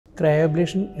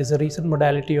Cryoablation is a recent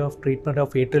modality of treatment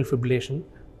of atrial fibrillation,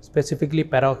 specifically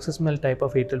paroxysmal type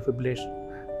of atrial fibrillation,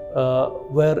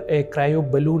 where a cryo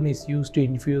balloon is used to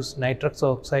infuse nitrous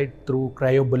oxide through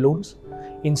cryo balloons,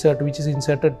 which is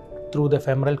inserted through the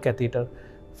femoral catheter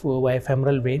via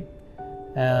femoral vein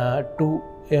to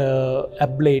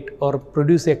ablate or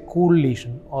produce a cool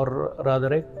lesion, or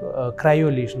rather a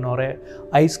cryo lesion or a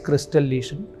ice crystal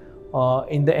lesion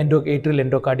in the atrial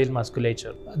endocardial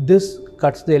musculature. This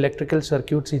cuts the electrical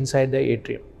circuits inside the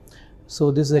atrium.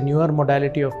 So this is a newer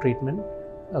modality of treatment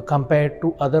compared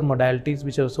to other modalities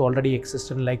which also already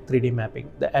existed, like 3D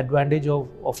mapping. The advantage of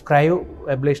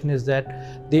cryoablation is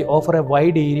that they offer a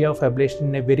wide area of ablation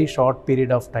in a very short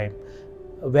period of time,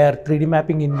 where 3D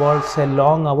mapping involves a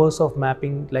long hours of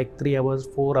mapping, like 3 hours,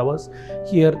 4 hours.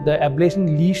 Here the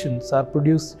ablation lesions are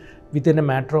produced within a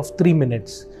matter of 3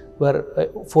 minutes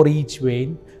for each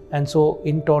vein, and so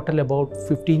in total about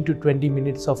 15 to 20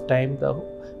 minutes of time the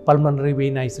pulmonary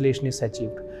vein isolation is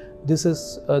achieved. This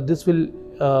will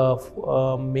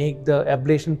make the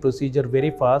ablation procedure very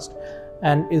fast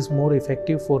and is more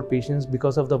effective for patients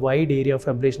because of the wide area of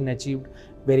ablation achieved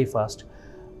very fast.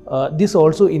 This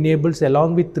also enables,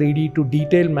 along with 3D, to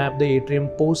detail map the atrium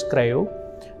post cryo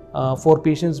for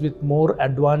patients with more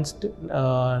advanced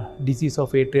disease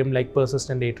of atrium, like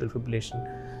persistent atrial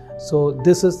fibrillation. So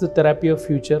this is the therapy of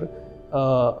future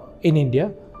in India,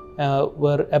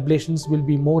 where ablations will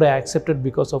be more accepted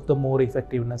because of the more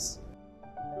effectiveness.